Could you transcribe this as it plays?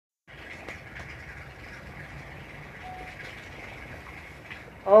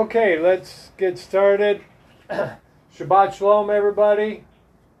Okay, let's get started. Shabbat Shalom, everybody.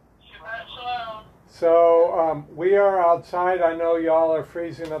 Shabbat Shalom. So we are outside. I know y'all are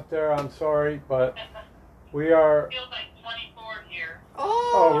freezing up there. I'm sorry, but we are. Feels like 24 here.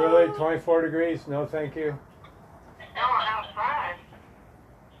 Oh, really? 24 degrees? No, thank you. No, outside.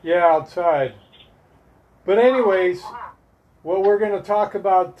 Yeah, outside. But anyways, what we're going to talk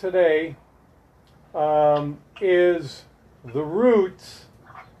about today is the roots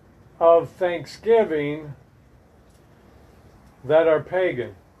of Thanksgiving that are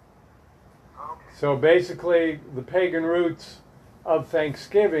pagan. So basically, the pagan roots of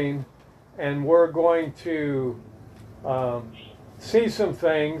Thanksgiving, and we're going to see some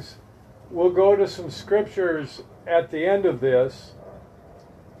things. We'll go to some scriptures at the end of this,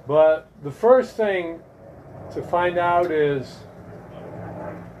 but the first thing to find out is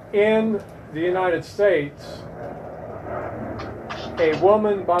in the United States, a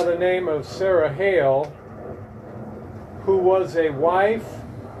woman by the name of Sarah Hale, who was a wife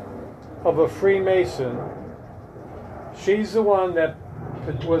of a Freemason, she's the one that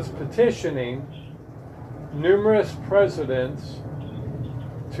was petitioning numerous presidents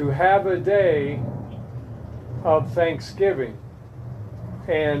to have a day of Thanksgiving.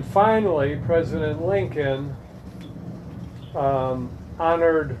 And finally, President Lincoln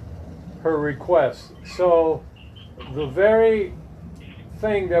honored her request. So the very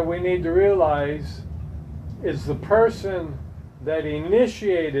thing that we need to realize is the person that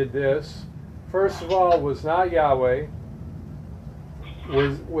initiated this, first of all, was not Yahweh,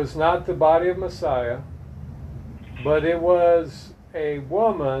 was not the body of Messiah, but it was a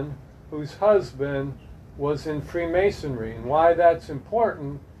woman whose husband was in Freemasonry. And why that's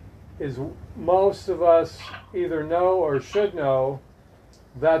important is most of us either know or should know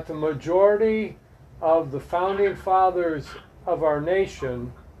that the majority of the founding fathers of our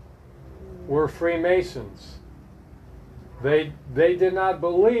nation were Freemasons. They did not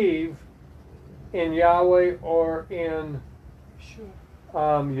believe in Yahweh or in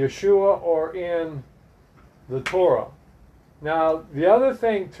Yeshua or in the Torah. Now, the other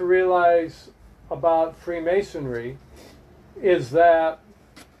thing to realize about Freemasonry is that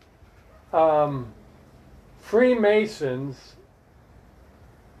Freemasons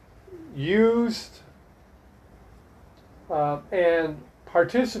used and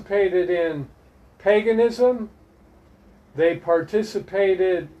participated in paganism. They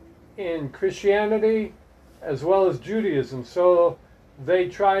participated in Christianity as well as Judaism. So they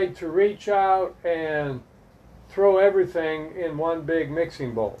tried to reach out and throw everything in one big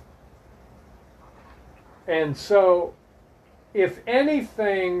mixing bowl. And so if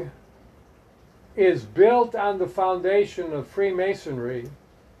anything is built on the foundation of Freemasonry,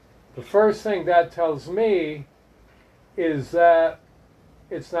 the first thing that tells me is that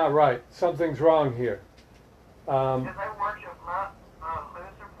it's not right. Something's wrong here. Did they worship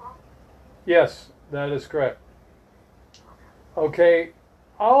Lucifer? Yes, that is correct. Okay,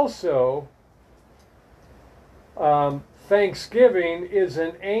 also, Thanksgiving is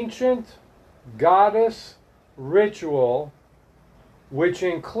an ancient goddess ritual which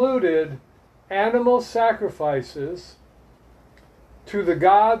included animal sacrifices to the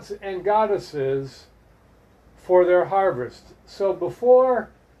gods and goddesses for their harvest. So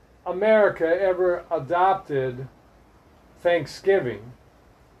before America ever adopted Thanksgiving,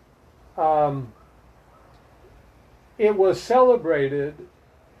 it was celebrated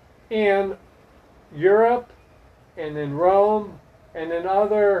in Europe and in Rome and in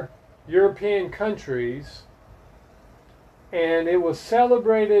other European countries, and it was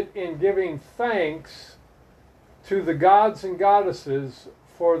celebrated in giving thanks to the gods and goddesses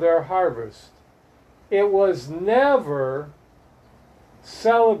for their harvest. It was never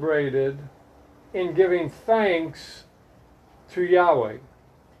celebrated in giving thanks to Yahweh.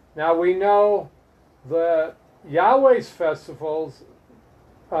 Now we know that Yahweh's festivals,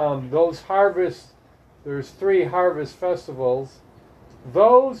 those harvests, there's 3 harvest festivals,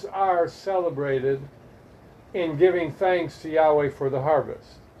 those are celebrated in giving thanks to Yahweh for the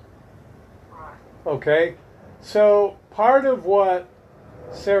harvest. Okay? So part of what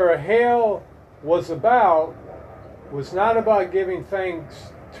Sarah Hale was about was not about giving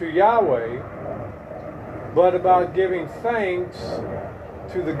thanks to Yahweh, but about giving thanks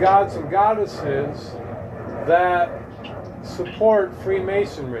to the gods and goddesses that support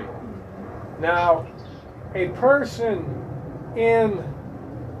Freemasonry. Now, a person in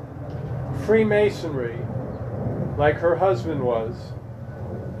Freemasonry, like her husband was,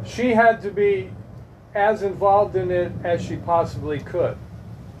 she had to be as involved in it as she possibly could.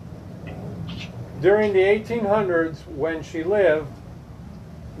 During the 1800s, when she lived,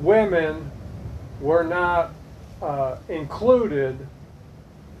 women were not included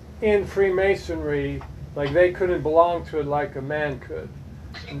in Freemasonry, like they couldn't belong to it like a man could.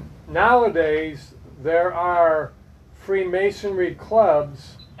 Nowadays, there are Freemasonry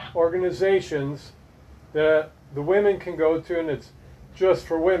clubs, organizations that the women can go to, and it's just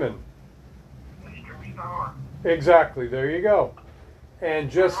for women. Eastern Star. Exactly, there you go. And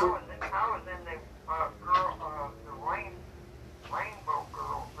just I was in the Rainbow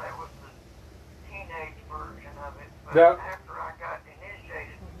Girls. That was the teenage version of it. But That- after I got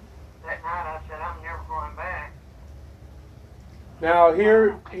initiated that night, I said, I'm never going back. now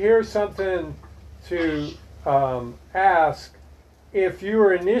here's something to ask. If you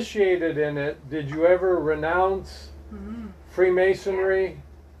were initiated in it, did you ever renounce Freemasonry?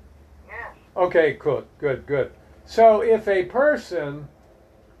 Yes. Okay, good. So if a person,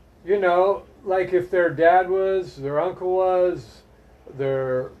 you know, like if their dad was, their uncle was,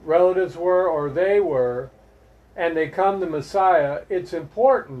 their relatives were, or they were, and they come to Messiah, it's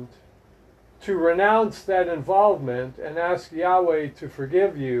important to renounce that involvement and ask Yahweh to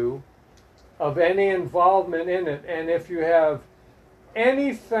forgive you of any involvement in it. And if you have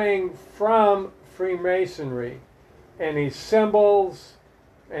anything from Freemasonry, any symbols,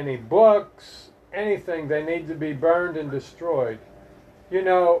 any books, anything, they need to be burned and destroyed. You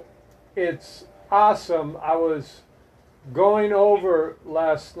know, it's awesome. I was going over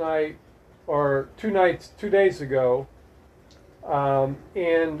last night, or 2 days ago,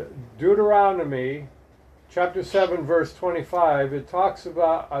 in Deuteronomy chapter 7 verse 25. It talks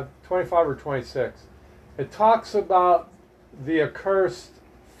about 25 or 26. It talks about the accursed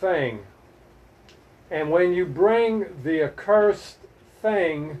thing. And when you bring the accursed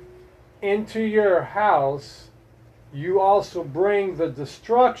thing into your house, you also bring the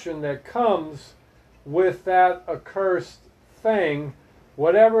destruction that comes with that accursed thing,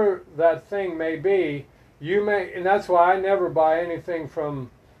 whatever that thing may be. You may, and that's why I never buy anything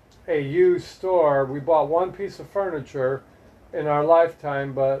from a used store. We bought one piece of furniture in our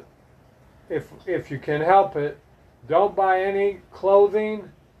lifetime, but if you can help it, don't buy any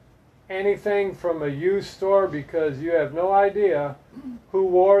clothing, anything from a used store, because you have no idea who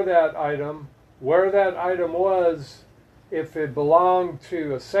wore that item, where that item was, if it belonged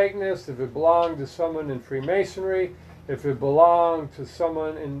to a Satanist, if it belonged to someone in Freemasonry, if it belonged to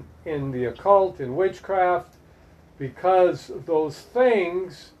someone in the occult, in witchcraft, because those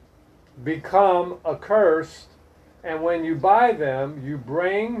things become accursed, and when you buy them, you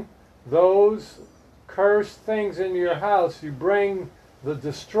bring those cursed things into your house, you bring the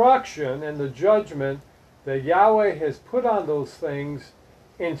destruction and the judgment that Yahweh has put on those things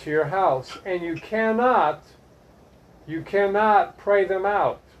into your house, and you cannot pray them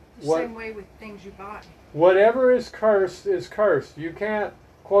out. Same way with things you buy. Whatever is cursed is cursed. You can't,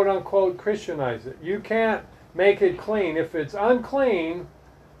 quote unquote, Christianize it. You can't make it clean. If it's unclean,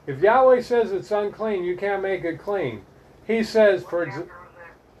 if Yahweh says it's unclean, you can't make it clean. He says, for example,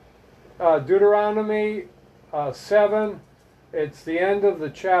 Deuteronomy 7, it's the end of the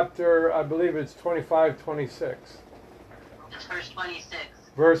chapter, I believe it's 25, 26. Verse 26.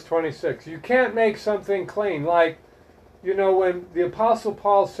 Verse 26. You can't make something clean. Like, you know, when the Apostle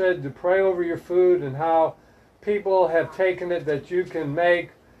Paul said to pray over your food, and how people have taken it that you can make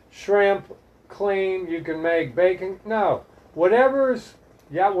shrimp clean, you can make bacon. No. Whatever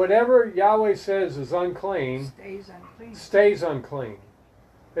Yahweh says is unclean, stays unclean.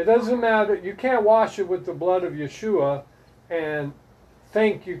 It doesn't matter. You can't wash it with the blood of Yeshua and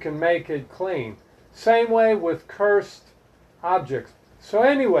think you can make it clean. Same way with cursed objects. So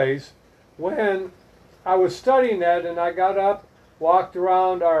anyways, when I was studying that and I got up, walked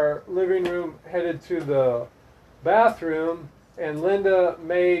around our living room, headed to the bathroom, and Linda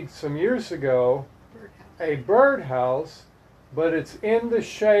made some years ago a birdhouse, but it's in the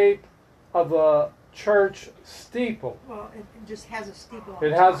shape of a church steeple. Well, it just has a steeple on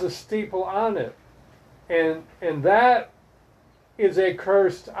It has a steeple on it. And that is a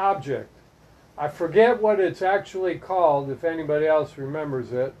cursed object. I forget what it's actually called, if anybody else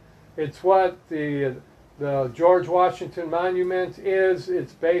remembers it. It's what the George Washington Monument is.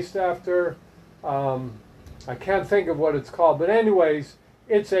 It's based after, I can't think of what it's called. But anyways,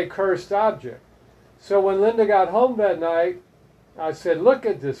 it's a cursed object. So when Linda got home that night, I said, look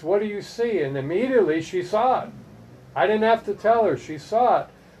at this, what do you see? And immediately she saw it. I didn't have to tell her, she saw it.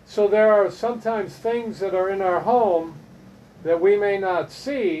 So there are sometimes things that are in our home that we may not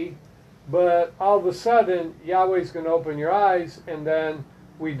see, but all of a sudden Yahweh's going to open your eyes, and then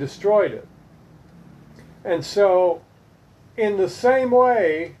we destroyed it. And so in the same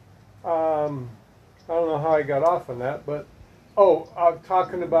way, I don't know how I got off on that, but Oh, I'm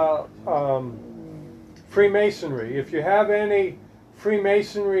talking about Freemasonry. If you have any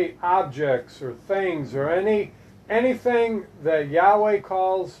Freemasonry objects or things or anything that Yahweh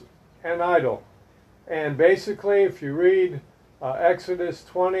calls an idol, and basically if you read Exodus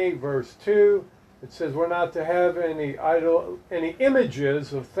 20 verse 2, it says we're not to have any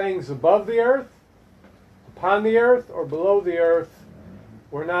images of things above the earth, upon the earth, or below the earth.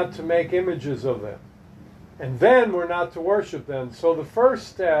 We're not to make images of them. And then we're not to worship them. So the first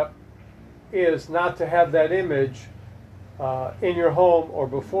step is not to have that image in your home or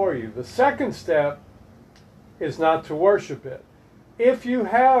before you. The second step is not to worship it. If you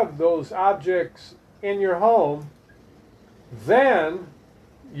have those objects in your home, then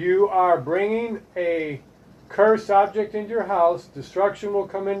you are bringing a cursed object into your house. Destruction will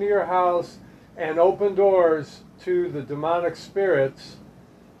come into your house and open doors to the demonic spirits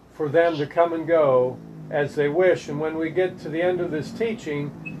for them to come and go as they wish. And when we get to the end of this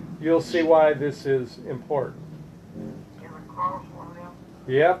teaching, you'll see why this is important. Is a cross one of them?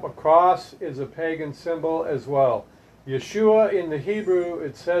 Yep, a cross is a pagan symbol as well. Yeshua in the Hebrew,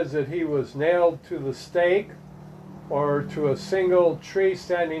 it says that he was nailed to the stake or to a single tree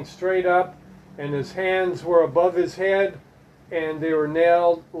standing straight up, and his hands were above his head, and they were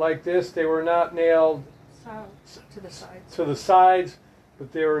nailed like this. They were not nailed To the sides. to the sides,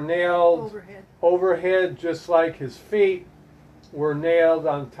 but they were nailed overhead, just like his feet were nailed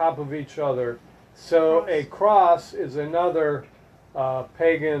on top of each other. So a cross is another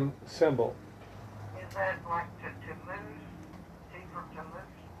pagan symbol. Is that like Tammuz? Secret Tammuz?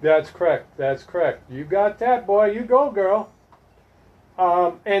 That's correct. That's correct. You got that, boy. You go, girl.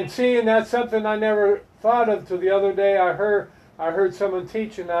 And see, and that's something I never thought of till the other day. I heard someone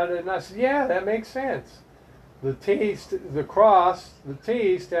teaching on it, and I said, "Yeah, that makes sense." The T, the cross, the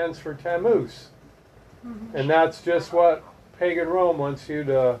T stands for Tammuz, and that's just what pagan Rome wants you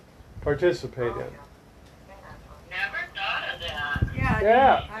to participate in. Never thought of that.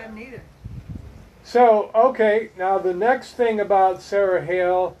 Yeah. I haven't either. So, okay, now the next thing about Sarah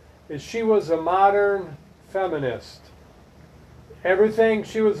Hale is she was a modern feminist. Everything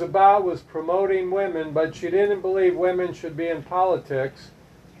she was about was promoting women, but she didn't believe women should be in politics,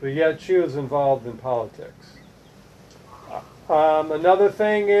 but yet she was involved in politics. Another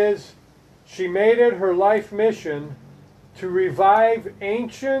thing is she made it her life mission to revive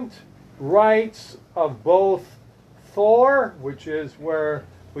ancient rites of both Thor, which is where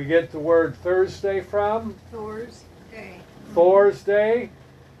we get the word Thursday from, Thor's Day. Thor's Day,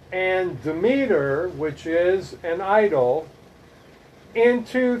 and Demeter, which is an idol,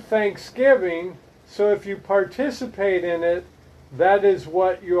 into Thanksgiving. So if you participate in it, that is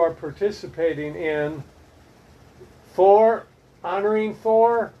what you are participating in. Thor, honoring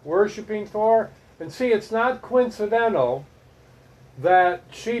Thor, worshiping Thor. And see, it's not coincidental that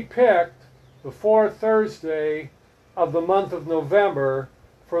she picked the fourth Thursday of the month of November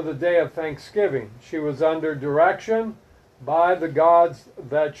for the day of Thanksgiving. She was under direction by the gods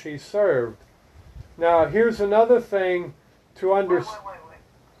that she served. Now, here's another thing to understand. Wait.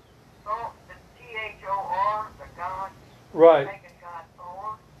 Oh, the Thor, the god, Right, pagan god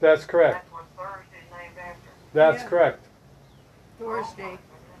Thor. that's correct. That's what Thursday's named after. That's Yeah. correct. Thor's Day.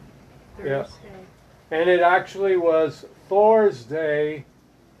 Yeah. Thursday. And it actually was Thor's Day,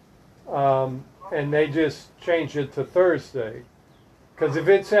 and they just changed it to Thursday. Because if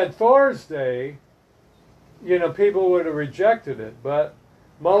it said Thor's Day, you know, people would have rejected it. But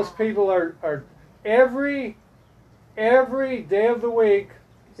most people are every day of the week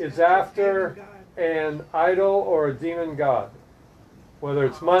is after an idol or a demon god. Whether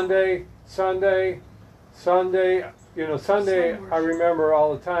it's Monday, Sunday, you know, Sunday I remember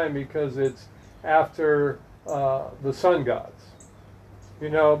all the time because it's after the sun gods. You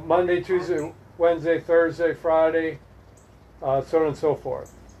know, Monday, Tuesday, Wednesday, Thursday, Friday, so on and so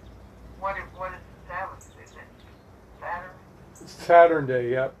forth. What is the Sabbath? Is it Saturn? It's Saturn Day,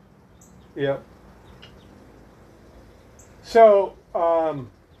 yep. Yep. So,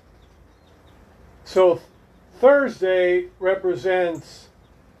 so Thursday represents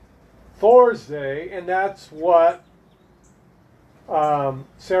Thor's Day, and that's what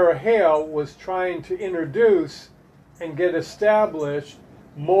Sarah Hale was trying to introduce and get established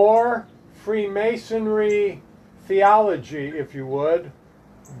more Freemasonry theology, if you would,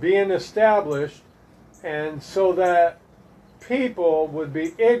 being established, and so that people would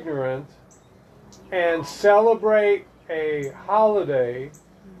be ignorant and celebrate a holiday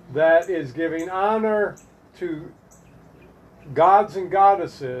that is giving honor to gods and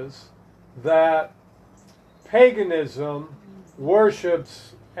goddesses that paganism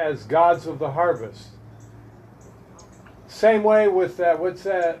worships as gods of the harvest. same way with that. What's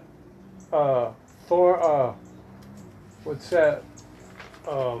that? What's that?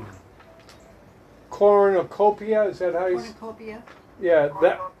 Cornucopia. Is that how you? Cornucopia. Yeah.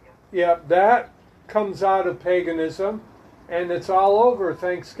 That comes out of paganism, and it's all over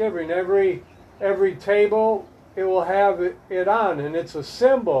Thanksgiving. Every table it will have it on, and it's a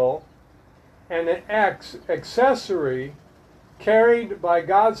symbol and an accessory carried by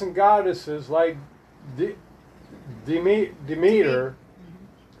gods and goddesses like Demeter,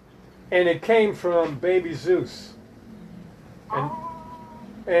 and it came from baby Zeus.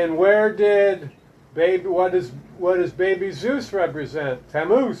 And where did what does baby Zeus represent?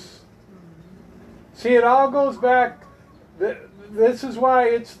 Tammuz. See, it all goes back. This is why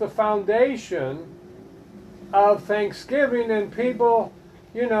it's the foundation of Thanksgiving, and people,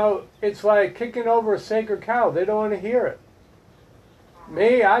 you know, it's like kicking over a sacred cow. They don't want to hear it.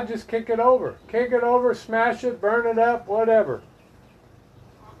 Me, I just kick it over, smash it, burn it up, whatever.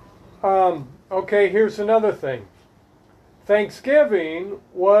 Okay, here's another thing. Thanksgiving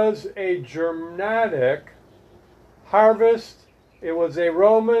was a Germanic harvest. It was a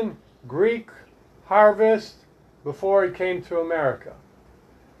Roman, Greek harvest before it came to America.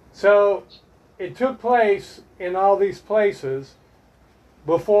 So it took place in all these places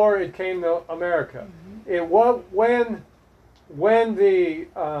before it came to America. It was when the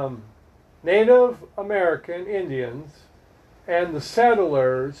Native American Indians and the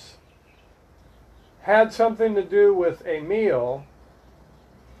settlers had something to do with a meal.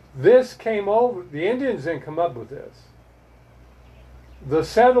 This came over. The Indians didn't come up with this. The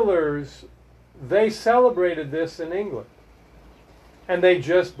settlers, they celebrated this in England, and they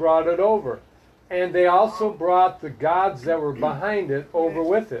just brought it over. And they also brought the gods that were behind it over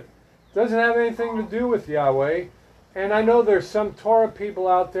with it. Doesn't have anything to do with Yahweh. And I know there's some Torah people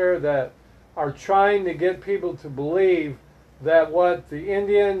out there that are trying to get people to believe that what the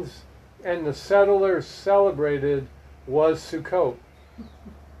Indians and the settlers celebrated was Sukkot.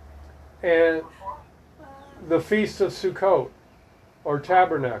 And the Feast of Sukkot, or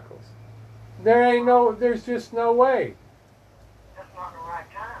Tabernacles. There's just no way. That's not the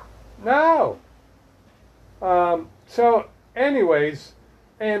right time. No. So anyways,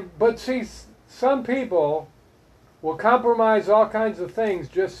 but see, some people will compromise all kinds of things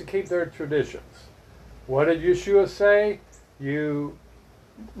just to keep their traditions. What did Yeshua say? You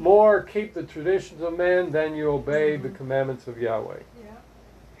more keep the traditions of men than you obey the commandments of Yahweh. Yeah.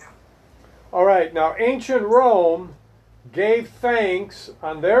 All right, now ancient Rome gave thanks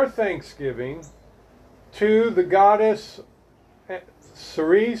on their Thanksgiving to the goddess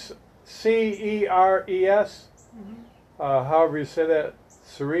Ceres, C-E-R-E-S, however you say that,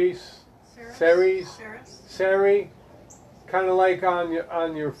 Ceres, Siri, kind of like on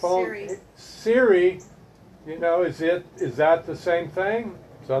your phone. Siri, you know, is that the same thing?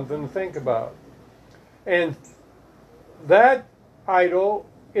 Something to think about. And that idol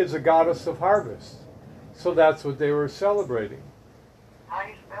is a goddess of harvest. So that's what they were celebrating. How do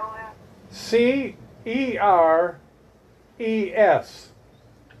you spell that? C-E-R-E-S.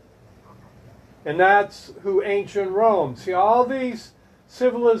 And that's who ancient Rome. See, all these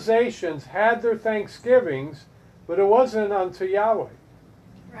civilizations had their Thanksgivings, but it wasn't unto Yahweh.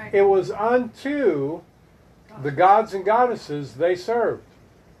 Right. It was unto the gods and goddesses they served.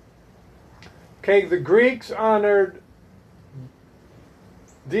 Okay, the Greeks honored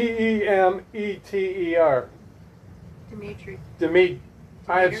Demeter. Dimitri.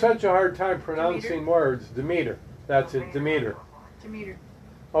 I have such a hard time pronouncing words. Demeter. That's it, Demeter. Demeter.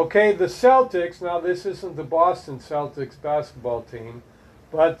 Okay, the Celtics, now this isn't the Boston Celtics basketball team,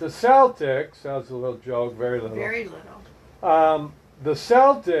 but the Celtics, that was a little joke, very little. Very little. The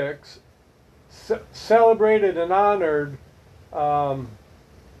Celtics celebrated and honored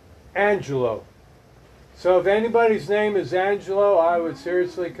Angelo. So if anybody's name is Angelo, I would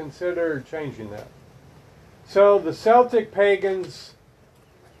seriously consider changing that. So the Celtic pagans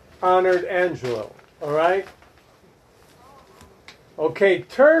honored Angelo, all right? Okay,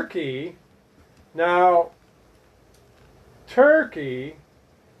 Turkey. Now, Turkey,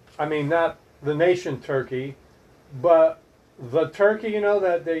 I mean not the nation Turkey, but the turkey, you know,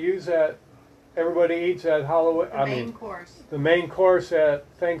 that they use at, everybody eats at Halloween. The main course. The main course at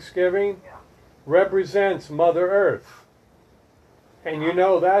Thanksgiving represents Mother Earth. And you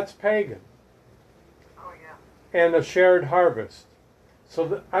know that's pagan. Oh, yeah. And a shared harvest.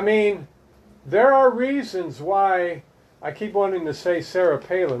 So, I mean, there are reasons why I keep wanting to say Sarah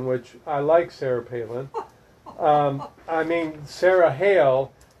Palin, which I like Sarah Palin. I mean, Sarah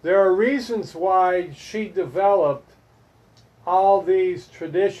Hale. There are reasons why she developed all these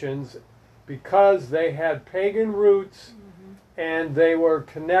traditions because they had pagan roots and they were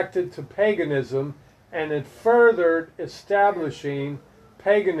connected to paganism, and it furthered establishing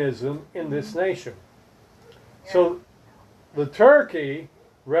paganism in this nation. So the turkey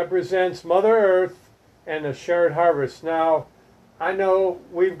represents Mother Earth and a shared harvest. Now, I know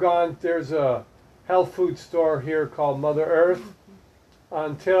there's a health food store here called Mother Earth.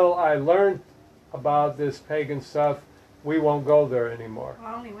 Until I learned about this pagan stuff, we won't go there anymore.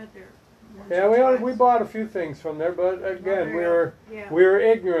 Well, I only went there once Yeah, or we twice. bought a few things from there, but again, we were Yeah. we were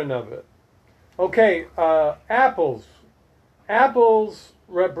ignorant of it. Okay, apples. Apples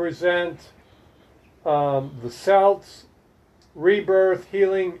represent the Celts, rebirth,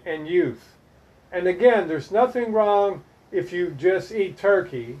 healing, and youth. And again, there's nothing wrong if you just eat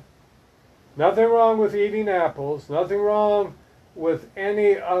turkey. Nothing wrong with eating apples. Nothing wrong with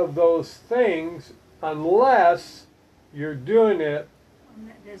any of those things unless you're doing it On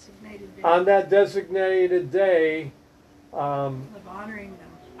that designated day on that designated day of honoring them.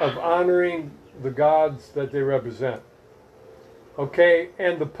 of honoring the gods that they represent. Okay,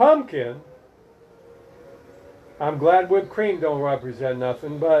 and the pumpkin, I'm glad whipped cream don't represent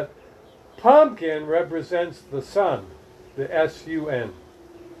nothing, but pumpkin represents the sun, the S-U-N.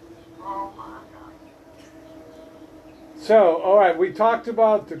 Oh my God. So, all right, we talked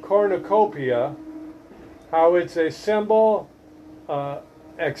about the cornucopia, how it's a symbol,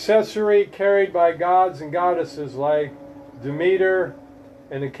 accessory carried by gods and goddesses like Demeter,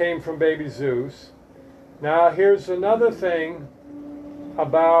 and it came from baby Zeus. Now, here's another thing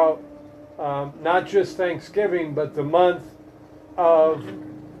about not just Thanksgiving, but the month of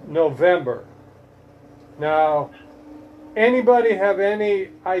November. Now, anybody have any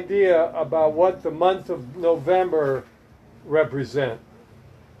idea about what the month of November represent?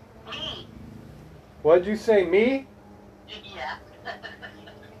 Me. What'd you say, me? Yeah.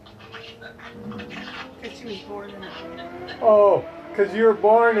 Because she was born in November. Oh, because you were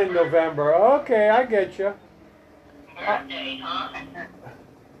born in November. Okay, I get you. Birthday, huh?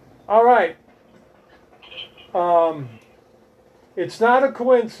 All right. It's not a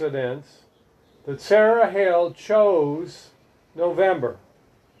coincidence that Sarah Hale chose November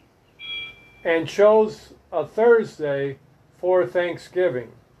and chose a Thursday for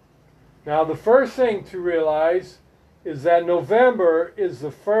Thanksgiving. Now, the first thing to realize is that November is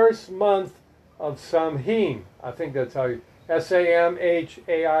the first month of Samhain. I think that's how you, Samhain.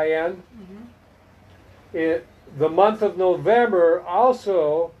 The month of November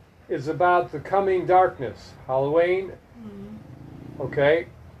also is about the coming darkness, Halloween. Okay.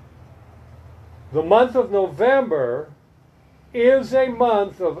 The month of November is a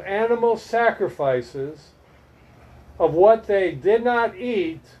month of animal sacrifices of what they did not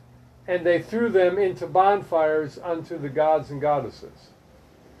eat, and they threw them into bonfires unto the gods and goddesses.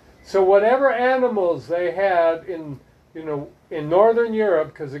 So whatever animals they had in Northern Europe,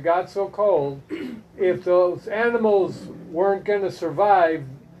 because it got so cold, if those animals weren't going to survive,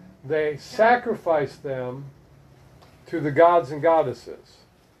 they sacrificed them to the gods and goddesses.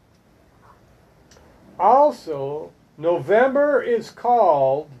 Also, November is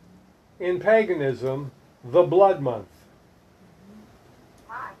called, in paganism, the blood month.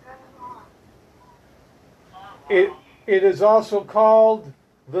 My goodness. It is also called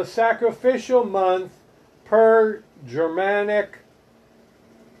the sacrificial month per Germanic.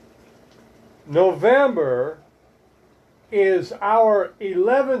 November is our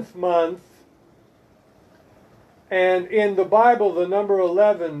 11th month, and in the Bible, the number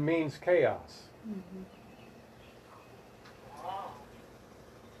 11 means chaos.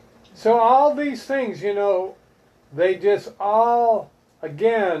 So all these things, they just all,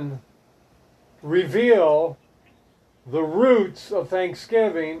 again, reveal the roots of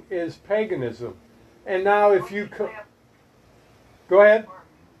Thanksgiving is paganism. And now if you... Go ahead.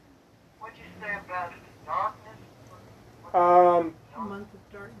 What'd you say about darkness? A month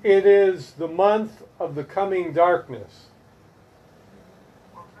of darkness. It is the month of the coming darkness.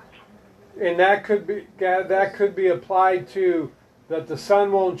 And that could be applied to that the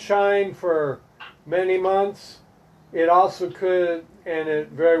sun won't shine for many months. It also could, and it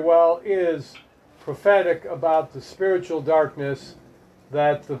very well is, prophetic about the spiritual darkness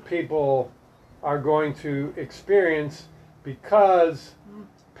that the people are going to experience because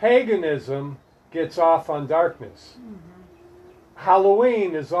paganism gets off on darkness.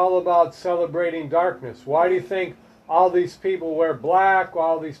 Halloween is all about celebrating darkness. Why do you think all these people wear black?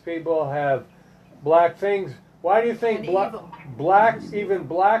 All these people have black things. Why do you think And evil. even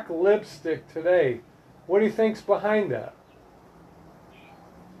black lipstick today? What do you think's behind that?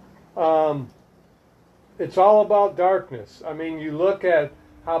 It's all about darkness. I mean, you look at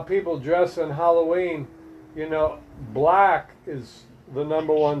how people dress on Halloween, you know, black is the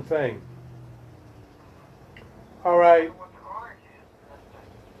number one thing. All right. What the orange is.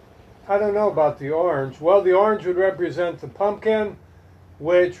 I don't know about the orange. Well, the orange would represent the pumpkin,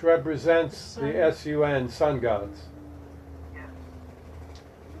 which represents the sun, sun gods. Yes.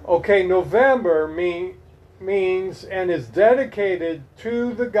 Okay, November means and is dedicated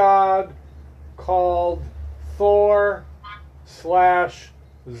to the god called Thor/Zeus,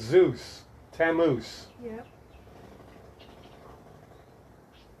 Tammuz. Yep.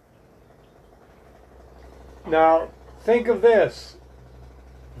 Now, think of this.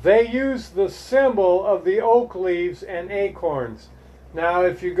 They use the symbol of the oak leaves and acorns. Now,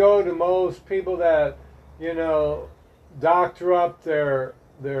 if you go to most people that, you know, doctor up their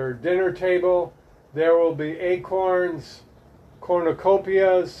dinner table, there will be acorns,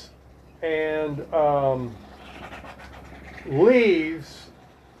 cornucopias, and leaves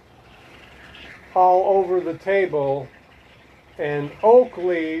all over the table, and oak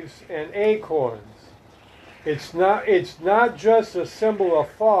leaves and acorns. It's not just a symbol of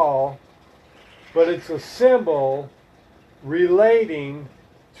fall, but it's a symbol relating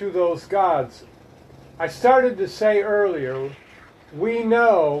to those gods. I started to say earlier, we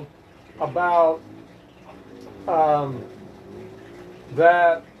know about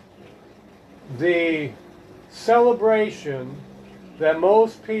that the celebration that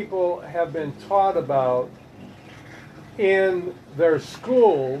most people have been taught about in their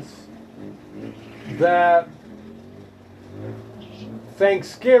schools, that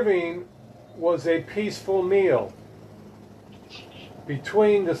Thanksgiving was a peaceful meal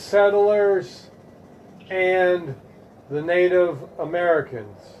between the settlers and the Native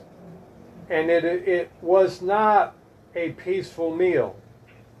Americans. And it was not a peaceful meal.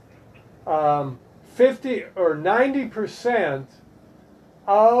 50 or 90%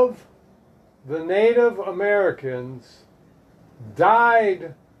 of the Native Americans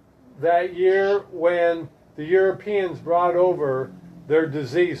died that year when the Europeans brought over their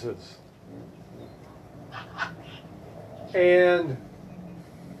diseases. And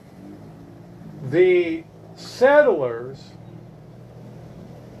the settlers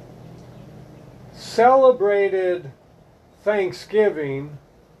celebrated Thanksgiving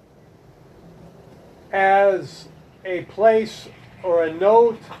as a place or a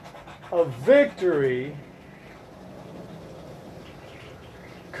note of victory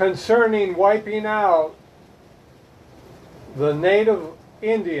concerning wiping out the Native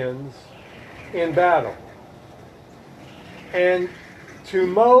Indians in battle. And to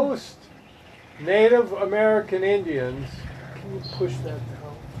most Native American Indians, can you push that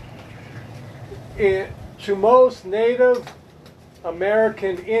down? To most Native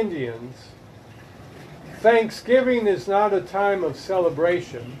American Indians, Thanksgiving is not a time of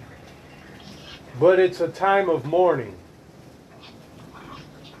celebration, but it's a time of mourning.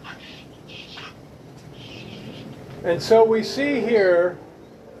 And so we see here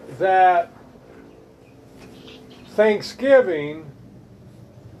that Thanksgiving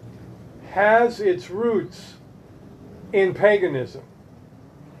has its roots in paganism.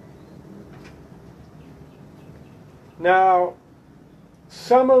 Now,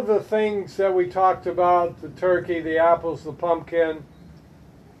 some of the things that we talked about, the turkey, the apples, the pumpkin,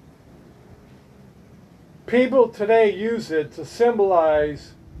 people today use it to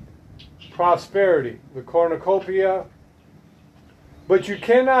symbolize prosperity, the cornucopia, but you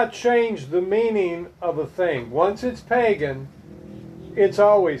cannot change the meaning of a thing. Once it's pagan, it's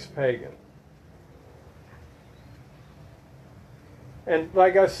always pagan. And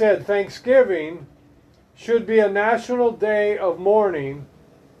like I said, Thanksgiving should be a national day of mourning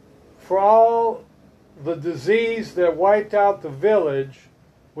for all the disease that wiped out the village,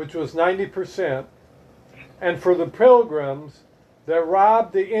 which was 90%, and for the pilgrims that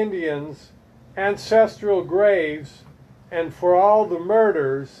robbed the Indians' ancestral graves, and for all the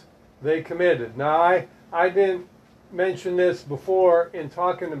murders they committed. Now, I didn't mention this before in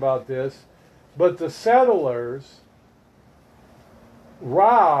talking about this, but the settlers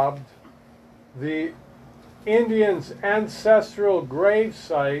robbed the Indians' ancestral grave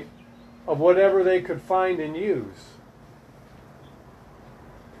site of whatever they could find and use.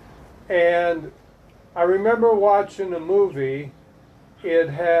 And I remember watching a movie. It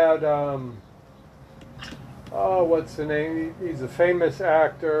had, what's the name? He's a famous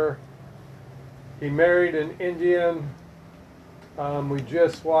actor. He married an Indian. We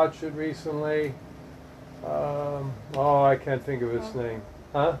just watched it recently. I can't think of his name.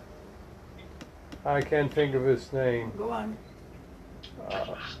 Huh? I can't think of his name. Go on.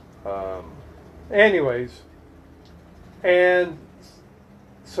 Anyways, and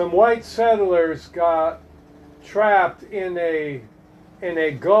some white settlers got trapped in a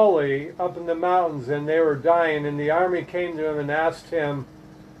gully up in the mountains, and they were dying, and the army came to him and asked him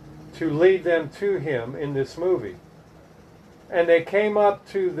to lead them to him in this movie. And they came up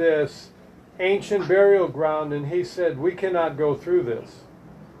to this ancient burial ground, and he said, we cannot go through this.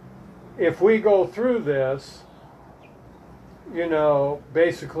 If we go through this, you know,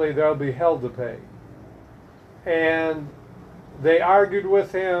 basically there'll be hell to pay. And they argued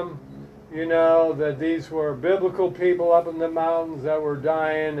with him, you know, that these were biblical people up in the mountains that were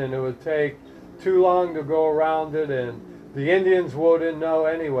dying, and it would take too long to go around it, and the Indians wouldn't know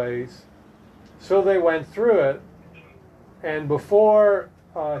anyways. So they went through it, and before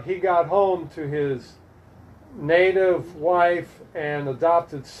he got home to his native wife and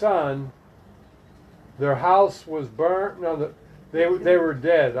adopted son, their house was burnt. No, they were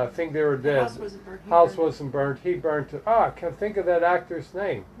dead. I think they were dead. The house wasn't burnt. House wasn't burnt. He burnt it. I can't think of that actor's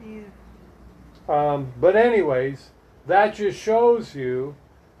name. Yeah. But anyways, that just shows you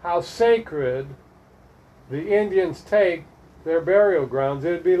how sacred the Indians take their burial grounds.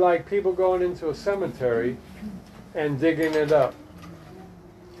 It would be like people going into a cemetery and digging it up.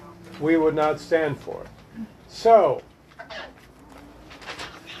 We would not stand for it. So,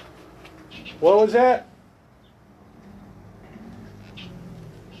 what was that?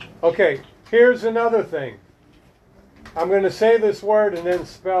 Okay, here's another thing. I'm going to say this word and then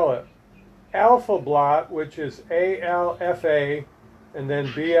spell it. Alpha blot, which is A-L-F-A and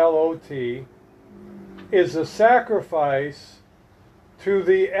then B-L-O-T, is a sacrifice to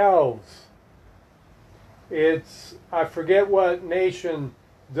the elves. I forget what nation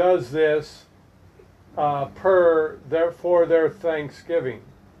does this for their Thanksgiving.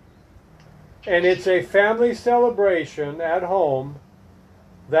 And it's a family celebration at home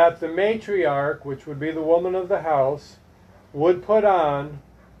that the matriarch, which would be the woman of the house, would put on,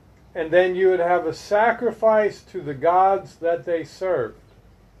 and then you would have a sacrifice to the gods that they served.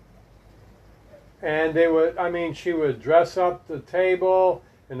 And they would, she would dress up the table,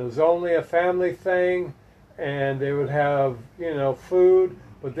 and it was only a family thing, and they would have, food,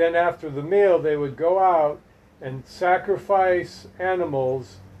 but then after the meal they would go out and sacrifice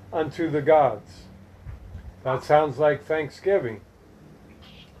animals unto the gods. That sounds like Thanksgiving.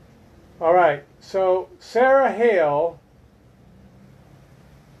 All right, so Sarah Hale,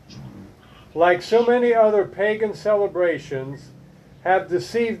 like so many other pagan celebrations, have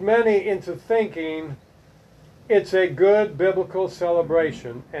deceived many into thinking it's a good biblical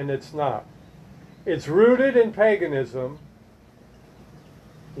celebration, and it's not. It's rooted in paganism.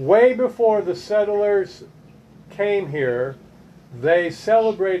 Way before the settlers came here, they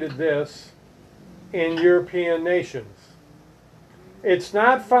celebrated this in European nations. It's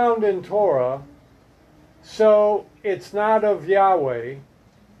not found in Torah, so it's not of Yahweh.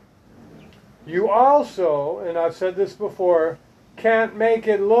 You also, and I've said this before, can't make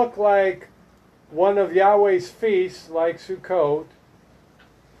it look like one of Yahweh's feasts like Sukkot,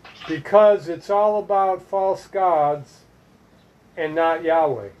 because it's all about false gods and not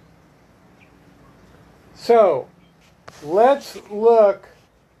Yahweh. So, let's look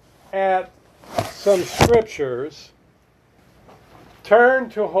at some scriptures. Turn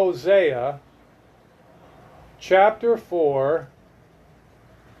to Hosea chapter 4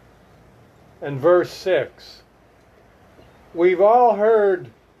 and verse 6. We've all heard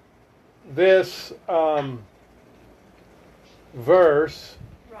this verse.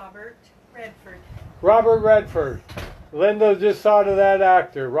 Robert Redford. Linda just thought of that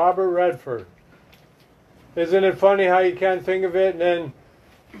actor, Robert Redford. Isn't it funny how you can't think of it, and then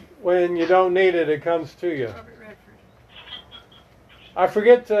when you don't need it, it comes to you? Robert Redford. I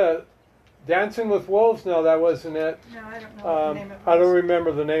forget Dancing with Wolves. No, that wasn't it. No, I don't know what the name of it I don't was.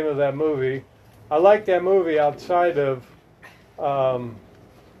 remember the name of that movie. I like that movie outside of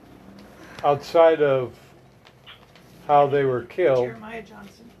how they were killed.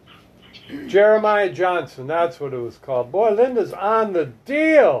 Jeremiah Johnson, that's what it was called. Boy, Linda's on the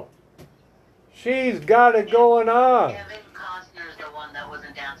deal. She's got it going on. Kevin Costner's the one that was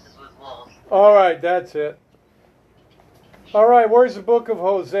in Dances with Wolves. All right, that's it. All right, where's the book of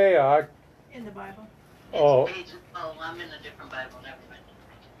Hosea? In the Bible. Oh. I'm in a different Bible, never mind.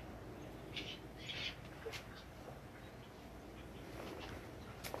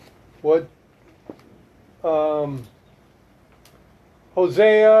 What?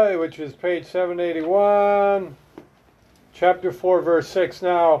 Hosea, which is page 781, chapter 4, verse 6.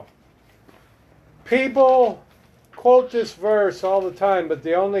 Now, people quote this verse all the time, but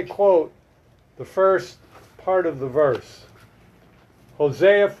they only quote the first part of the verse.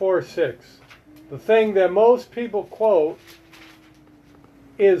 Hosea 4:6. The thing that most people quote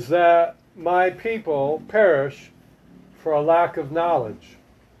is that my people perish for a lack of knowledge.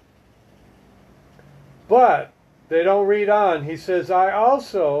 But they don't read on. He says, I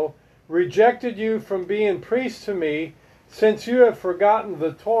also rejected you from being priests to me, since you have forgotten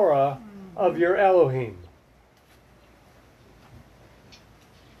the Torah of your Elohim.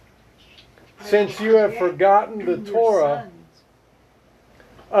 Since you have forgotten the Torah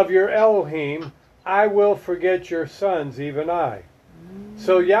of your Elohim, I will forget your sons, even I.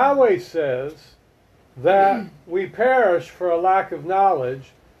 So Yahweh says that we perish for a lack of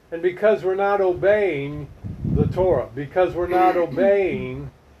knowledge, and because we're not obeying the Torah, because we're not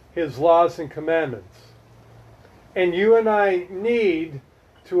obeying His laws and commandments. And you and I need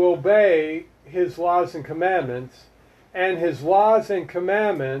to obey His laws and commandments, and His laws and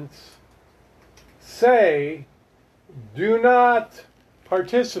commandments say, do not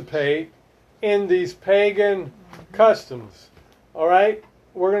participate in these pagan customs. All right?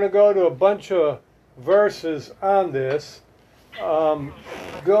 We're going to go to a bunch of verses on this.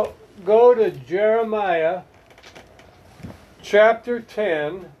 Go to Jeremiah chapter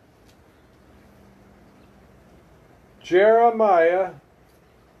 10. Jeremiah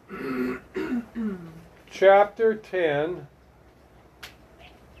chapter 10.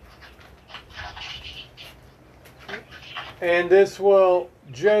 And this will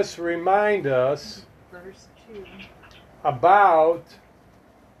just remind us Verse 2. about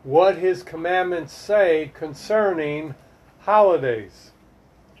what His commandments say concerning holidays.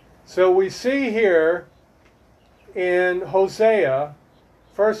 So we see here in Hosea,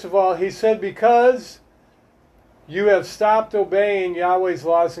 first of all, he said, because you have stopped obeying Yahweh's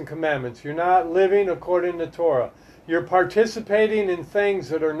laws and commandments, you're not living according to Torah, you're participating in things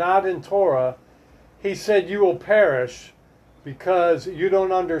that are not in Torah, he said you will perish because you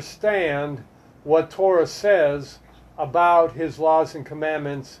don't understand what Torah says about His laws and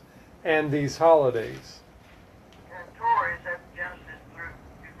commandments and these holidays. And Torah is that Genesis through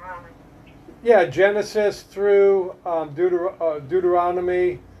Deuteronomy. Yeah, Genesis through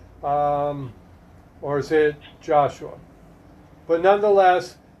Deuteronomy, or is it Joshua? But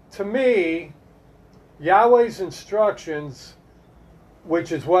nonetheless, to me, Yahweh's instructions,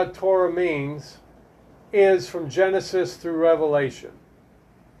 which is what Torah means, is from Genesis through Revelation.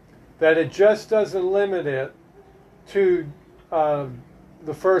 That it just doesn't limit it to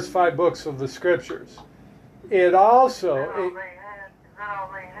the first 5 books of the Scriptures. It also... Is that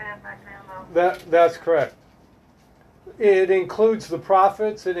all they had back then, though? That's correct. It includes the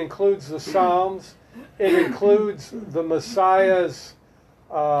prophets, it includes the Psalms, it includes the Messiah's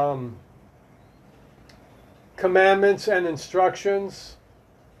commandments and instructions.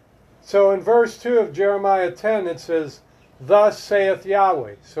 So in verse 2 of Jeremiah 10 it says, thus saith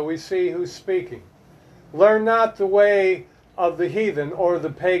Yahweh. So we see who's speaking. Learn not the way of the heathen or the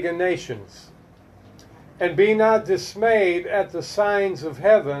pagan nations, and be not dismayed at the signs of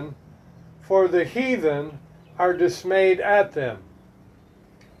heaven, for the heathen are dismayed at them.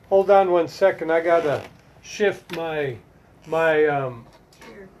 Hold on one second. I gotta shift my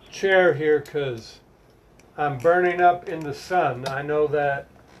chair here because I'm burning up in the sun. I know that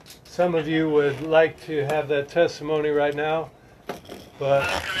some of you would like to have that testimony right now, but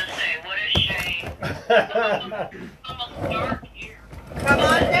I was gonna say, what a shame. Almost dark here. Come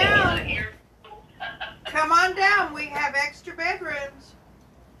on down. Here. Come on down. We have extra bedrooms.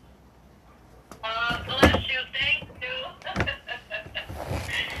 Bless you, thank you.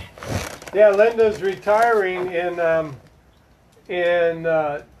 yeah, Linda's retiring in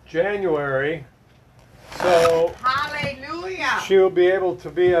January, so Hallelujah. she'll be able to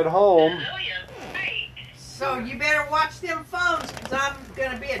be at home. Hallelujah, great. So you better watch them phones, because I'm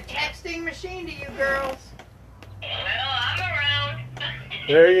going to be a texting machine to you girls. Well, I'm around.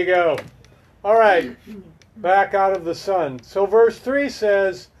 There you go. All right, back out of the sun. So verse 3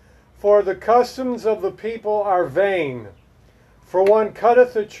 says, for the customs of the people are vain. For one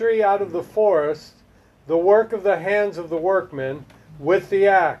cutteth a tree out of the forest, the work of the hands of the workmen, with the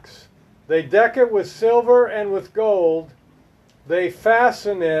axe. They deck it with silver and with gold. They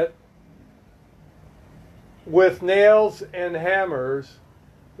fasten it with nails and hammers.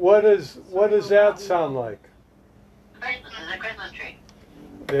 What does that sound like? Christmas is a Christmas tree.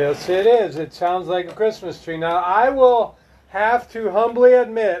 Yes, it is. It sounds like a Christmas tree. Now, I will have to humbly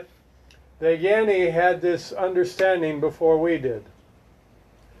admit that Yenny had this understanding before we did.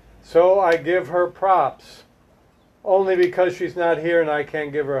 So I give her props, only because she's not here and I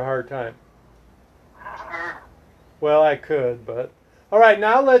can't give her a hard time. Well, I could, but... All right,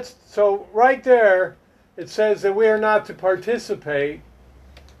 now so right there, it says that we are not to participate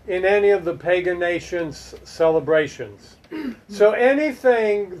in any of the pagan nations' celebrations. So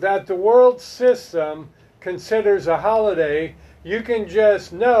anything that the world system considers a holiday, you can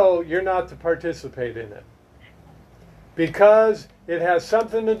just know you're not to participate in it. Because it has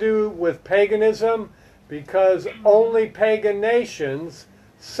something to do with paganism, because only pagan nations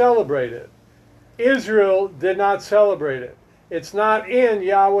celebrate it. Israel did not celebrate it. It's not in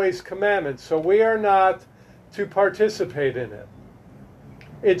Yahweh's commandments, so we are not to participate in it.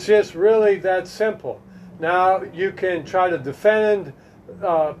 It's just really that simple. Now, you can try to defend,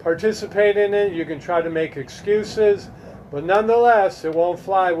 participate in it, you can try to make excuses, but nonetheless, it won't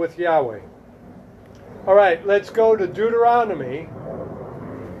fly with Yahweh. All right, let's go to Deuteronomy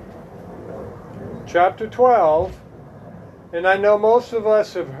chapter 12. And I know most of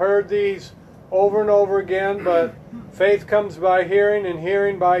us have heard these over and over again, but faith comes by hearing and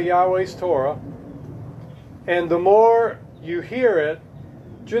hearing by Yahweh's Torah. And the more you hear it,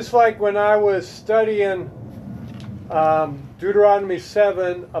 just like when I was studying Deuteronomy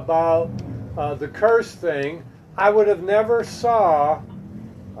 7 about the curse thing, I would have never saw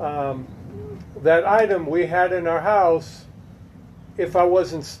that item we had in our house if I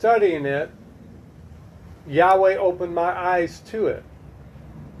wasn't studying it. Yahweh opened my eyes to it.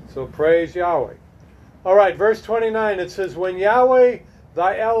 So praise Yahweh. All right, verse 29, it says, when Yahweh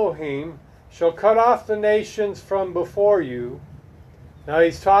thy Elohim shall cut off the nations from before you. Now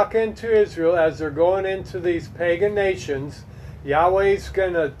he's talking to Israel as they're going into these pagan nations. Yahweh's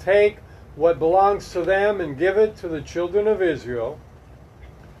going to take what belongs to them and give it to the children of Israel.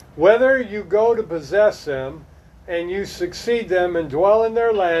 Whether you go to possess them and you succeed them and dwell in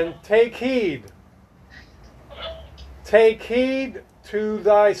their land, take heed. Take heed to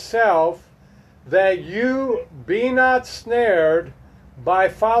thyself that you be not snared by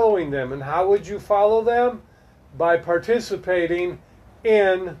following them. And how would you follow them? By participating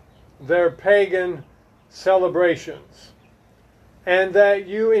in their pagan celebrations. And that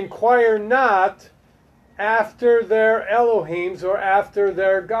you inquire not after their Elohims or after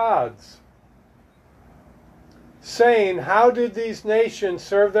their gods, saying, how did these nations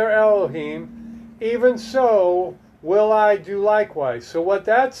serve their Elohim? Even so will I do likewise. So what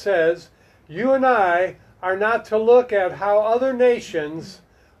that says, you and I are not to look at how other nations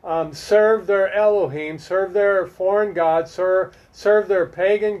serve their Elohim, serve their foreign gods, serve their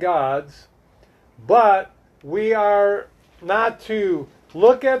pagan gods, but we are not to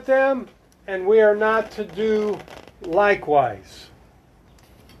look at them and we are not to do likewise.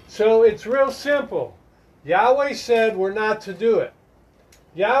 So it's real simple. Yahweh said we're not to do it.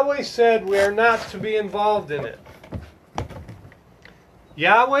 Yahweh said we are not to be involved in it.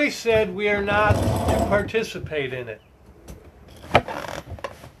 Yahweh said we are not to participate in it.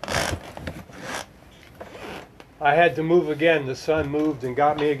 I had to move again. The sun moved and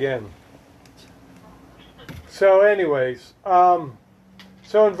got me again. So anyways,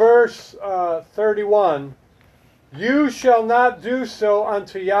 so in verse 31, you shall not do so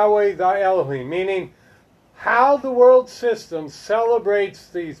unto Yahweh thy Elohim, meaning how the world system celebrates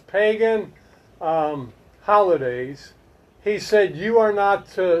these pagan holidays. He said you are not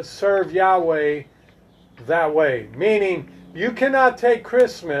to serve Yahweh that way, meaning you cannot take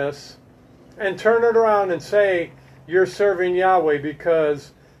Christmas and turn it around and say you're serving Yahweh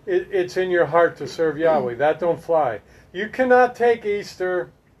because it's in your heart to serve Yahweh. That don't fly. You cannot take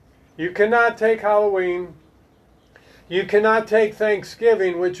Easter. You cannot take Halloween. You cannot take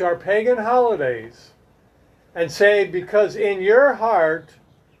Thanksgiving, which are pagan holidays, and say because in your heart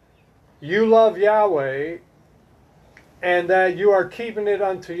you love Yahweh and that you are keeping it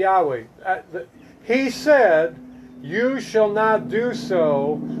unto Yahweh. He said, you shall not do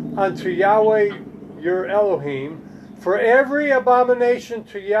so unto Yahweh your Elohim, for every abomination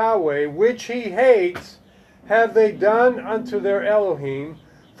to Yahweh which he hates have they done unto their Elohim,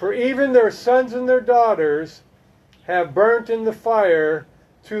 for even their sons and their daughters have burnt in the fire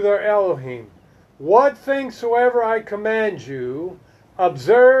to their Elohim. What things soever I command you,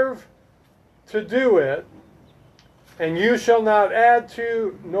 observe to do it, and you shall not add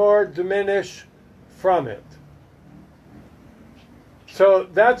to nor diminish from it. So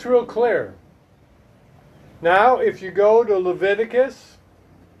that's real clear. Now, if you go to Leviticus,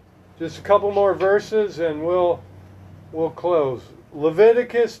 just a couple more verses and we'll close.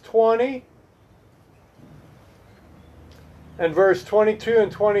 Leviticus 20 and verse 22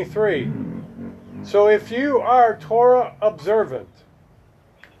 and 23. So if you are Torah observant,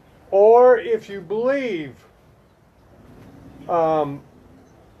 or if you believe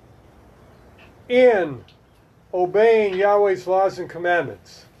in obeying Yahweh's laws and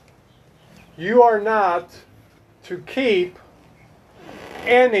commandments, you are not to keep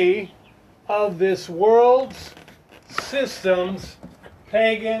any of this world's system's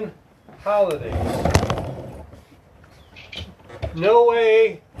pagan holidays. No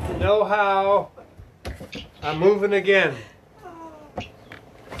way, no how. I'm moving again.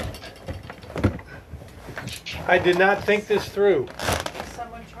 I did not think this through.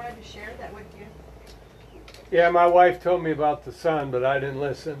 Someone tried to share that with you. Yeah, my wife told me about the sun, but I didn't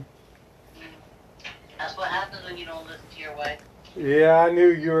listen. That's what happens when you don't listen to your wife. Yeah, I knew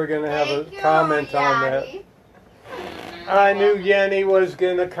you were going to have a comment on that. I knew Yanni was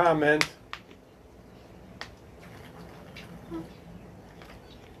going to comment.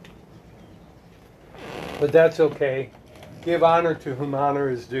 But that's okay. Give honor to whom honor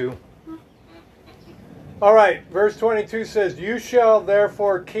is due. All right, verse 22 says, "You shall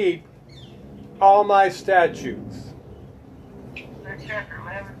therefore keep all my statutes." Next chapter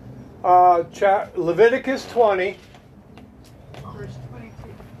 11. Leviticus 20 Verse 22.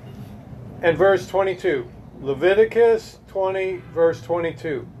 and verse 22. Leviticus 20, verse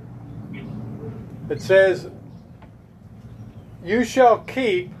 22. It says, you shall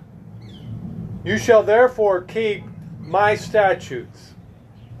therefore keep my statutes,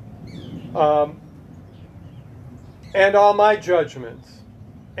 and all my judgments,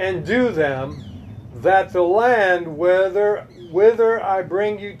 and do them, that the land whither I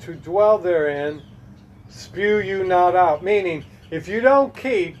bring you to dwell therein, spew you not out. Meaning, if you don't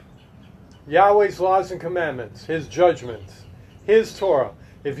keep Yahweh's laws and commandments, His judgments, His Torah,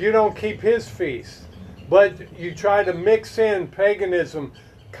 if you don't keep His feasts, but you try to mix in paganism,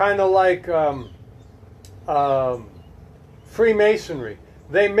 kind of like Freemasonry.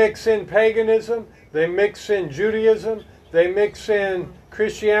 They mix in paganism, they mix in Judaism, they mix in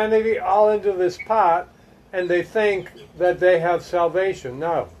Christianity, all into this pot, and they think that they have salvation.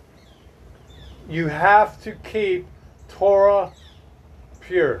 No. You have to keep Torah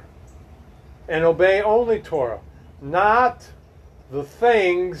pure and obey only Torah, not the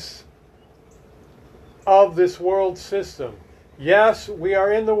things of this world system. Yes, we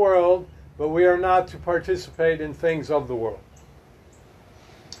are in the world, but we are not to participate in things of the world.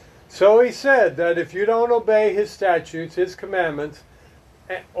 So he said that if you don't obey His statutes, His commandments,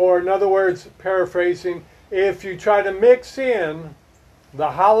 or in other words, paraphrasing, if you try to mix in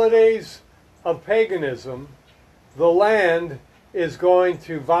the holidays of paganism, the land is going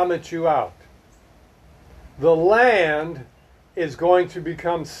to vomit you out. The land is going to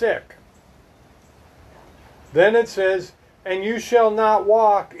become sick. Then it says, and you shall not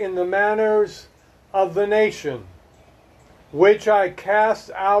walk in the manners of the nation, which I cast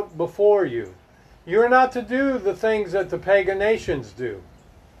out before you. You're not to do the things that the pagan nations do.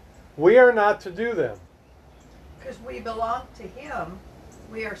 We are not to do them. Because we belong to Him,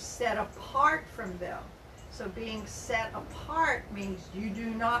 we are set apart from them. So being set apart means you do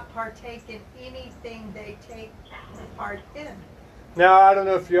not partake in anything they take part in. Now, I don't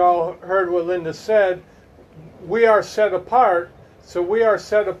know if you all heard what Linda said. We are set apart, so we are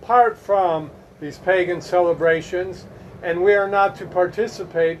set apart from these pagan celebrations, and we are not to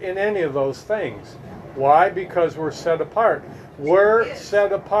participate in any of those things. Why? Because we're set apart. We're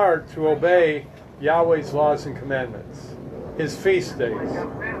set apart to obey Yahweh's laws and commandments, His feast days.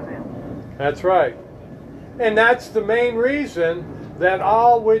 That's right. And that's the main reason that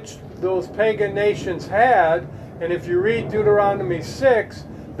all which those pagan nations had, and if you read Deuteronomy 6,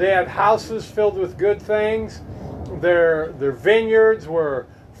 they had houses filled with good things, their vineyards were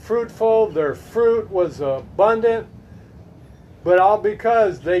fruitful, their fruit was abundant, but all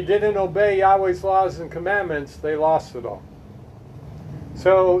because they didn't obey Yahweh's laws and commandments, they lost it all.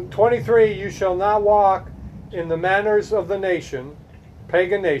 So 23, you shall not walk in the manners of the nation,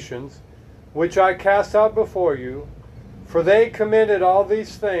 pagan nations, which I cast out before you, for they committed all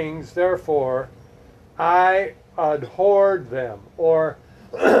these things, therefore I abhorred them, or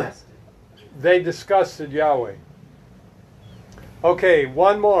they disgusted Yahweh. Okay,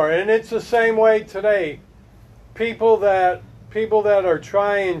 one more, and it's the same way today. People that are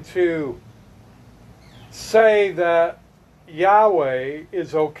trying to say that Yahweh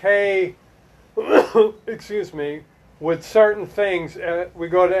is okay, excuse me, with certain things. We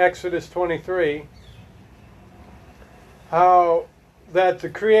go to Exodus 23, how that the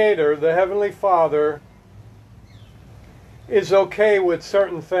Creator, the Heavenly Father, is okay with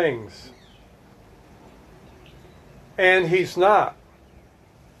certain things. And He's not.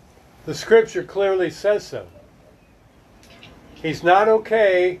 The Scripture clearly says so. He's not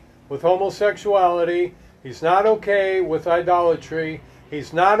okay with homosexuality. He's not okay with idolatry.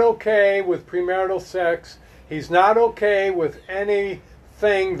 He's not okay with premarital sex. He's not okay with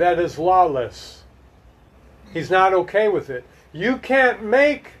anything that is lawless. He's not okay with it. You can't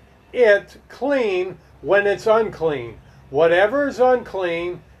make it clean when it's unclean. Whatever is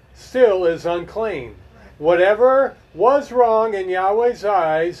unclean still is unclean. Whatever was wrong in Yahweh's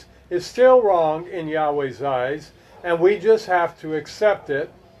eyes is still wrong in Yahweh's eyes, and we just have to accept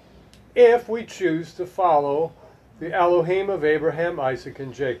it if we choose to follow the Elohim of Abraham, Isaac,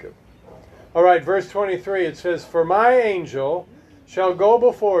 and Jacob. All right, verse 23, it says, "For my angel shall go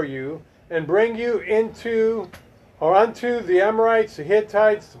before you and bring you into or unto the Amorites, the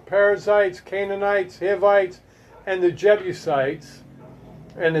Hittites, the Perizzites, Canaanites, Hivites, and the Jebusites."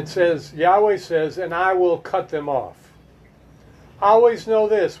 And it says, Yahweh says, "and I will cut them off." Always know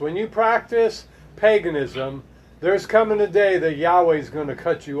this, when you practice paganism, there's coming a day that Yahweh's going to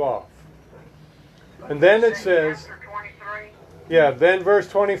cut you off. And then it says, Chapter 23. then verse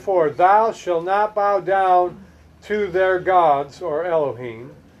 24, "Thou shalt not bow down to their gods," or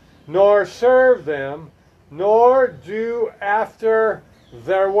Elohim, "nor serve them, nor do after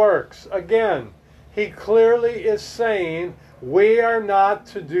their works." Again, he clearly is saying we are not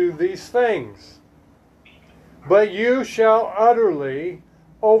to do these things. "But you shall utterly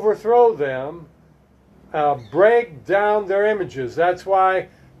overthrow them, break down their images." That's why,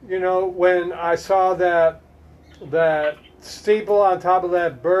 when I saw that steeple on top of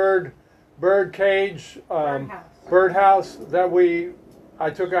that bird cage, birdhouse, I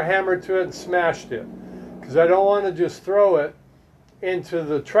took a hammer to it and smashed it. Because I don't want to just throw it into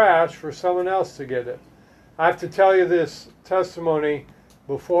the trash for someone else to get it. I have to tell you this testimony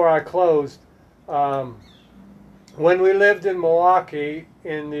before I closed. When we lived in Milwaukee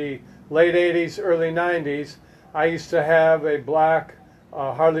in the late 80s, early 90s, I used to have a black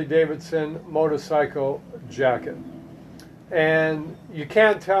Harley-Davidson motorcycle jacket. And you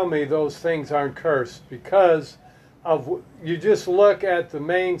can't tell me those things aren't cursed because you just look at the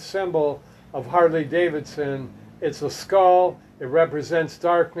main symbol of Harley-Davidson. It's a skull, it represents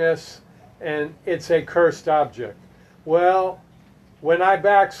darkness, and it's a cursed object. Well, when I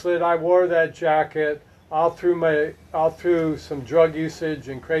backslid, I wore that jacket all through some drug usage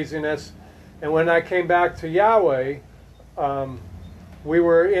and craziness. And when I came back to Yahweh, we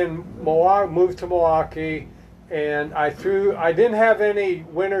were in Milwaukee, moved to Milwaukee, and I didn't have any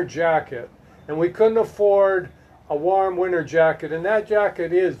winter jacket, and we couldn't afford a warm winter jacket, and that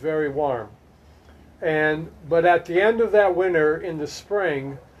jacket is very warm. But at the end of that winter, in the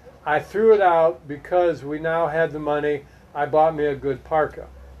spring, I threw it out because we now had the money. I bought me a good parka.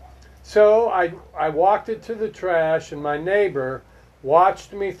 So I walked it to the trash, and my neighbor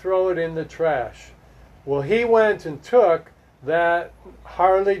watched me throw it in the trash. Well, he went and took that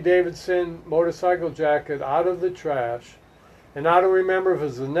Harley-Davidson motorcycle jacket out of the trash, and I don't remember if it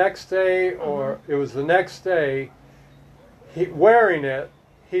was the next day or it was the next day, wearing it,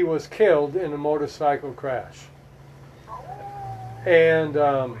 he was killed in a motorcycle crash. And,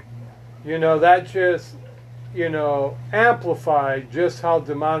 that just, amplified just how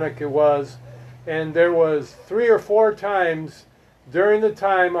demonic it was. And there was 3 or 4 times during the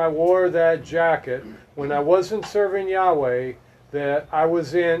time I wore that jacket, when I wasn't serving Yahweh, that I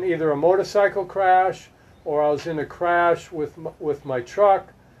was in either a motorcycle crash or I was in a crash with my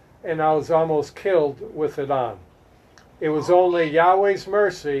truck, and I was almost killed with it on. It was only Yahweh's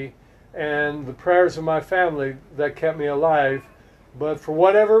mercy and the prayers of my family that kept me alive. But for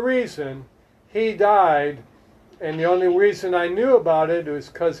whatever reason, he died, and the only reason I knew about it was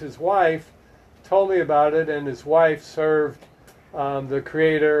because his wife told me about it, and his wife served the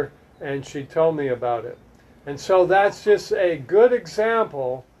Creator, and she told me about it. And so that's just a good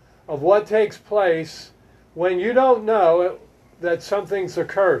example of what takes place when you don't know that something's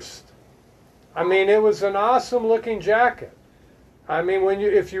accursed. I mean, it was an awesome looking jacket. I mean,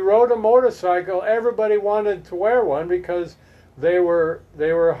 if you rode a motorcycle, everybody wanted to wear one because they were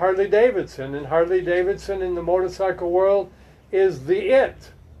Harley Davidson, and Harley Davidson in the motorcycle world is the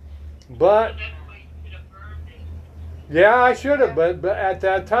it. But yeah, I should have, but at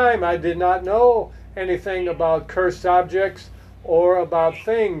that time I did not know anything about cursed objects or about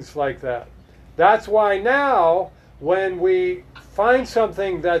things like that. That's why now, when we find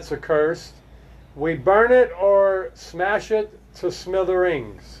something that's accursed, we burn it or smash it to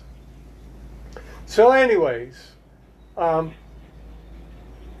smithereens. So anyways,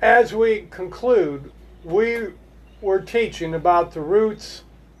 as we conclude, we were teaching about the roots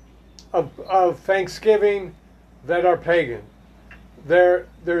of Thanksgiving that are pagan.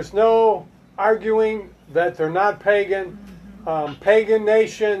 There's no arguing that they're not pagan. Pagan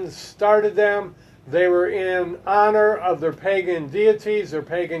nations started them. They were in honor of their pagan deities, their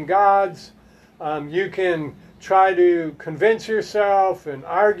pagan gods. You can try to convince yourself and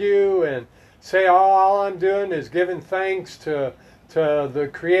argue and say, oh, all I'm doing is giving thanks to the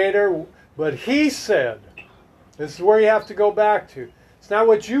Creator. But He said, this is where you have to go back to. It's not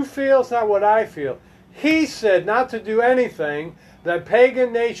what you feel, it's not what I feel. He said not to do anything that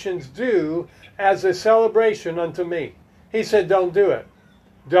pagan nations do as a celebration unto me. He said, don't do it.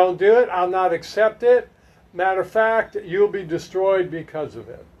 Don't do it. I'll not accept it. Matter of fact, you'll be destroyed because of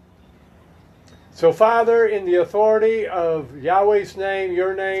it. So, Father, in the authority of Yahweh's name,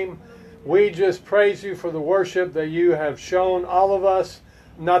 your name, we just praise you for the worship that you have shown all of us.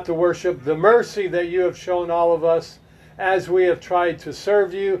 Not the worship, the mercy that you have shown all of us as we have tried to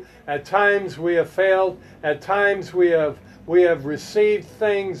serve you. At times we have failed. At times we have received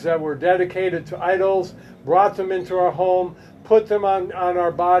things that were dedicated to idols, brought them into our home, put them on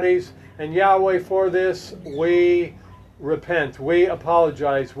our bodies. And Yahweh, for this, we repent. We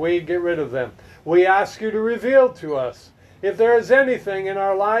apologize. We get rid of them. We ask you to reveal to us if there is anything in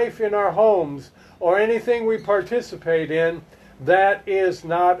our life, in our homes, or anything we participate in that is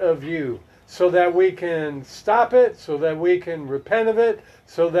not of you, so that we can stop it, so that we can repent of it,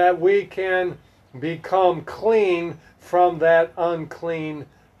 so that we can become clean from that unclean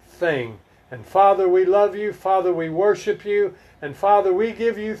thing. And Father, we love you. Father, we worship you. And Father, we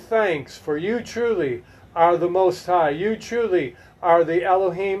give you thanks, for you truly are the Most High. You truly are the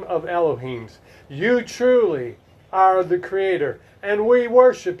Elohim of Elohims. You truly are the Creator. And we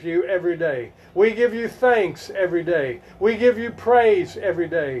worship you every day. We give you thanks every day. We give you praise every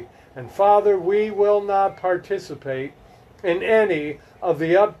day. And Father, we will not participate in any of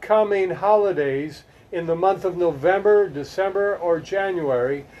the upcoming holidays in the month of November, December, or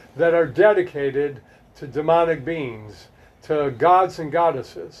January that are dedicated to demonic beings, to gods and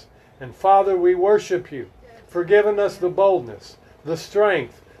goddesses. And Father, we worship you for giving us the boldness, the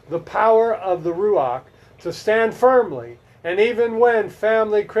strength, the power of the Ruach to stand firmly. And even when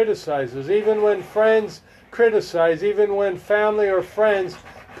family criticizes, even when friends criticize, even when family or friends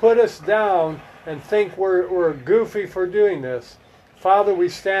put us down and think we're goofy for doing this, Father, we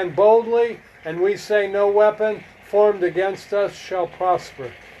stand boldly and we say, no weapon formed against us shall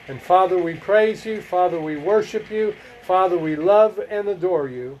prosper. And Father, we praise you. Father, we worship you. Father, we love and adore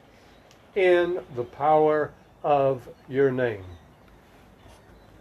you in the power of your name.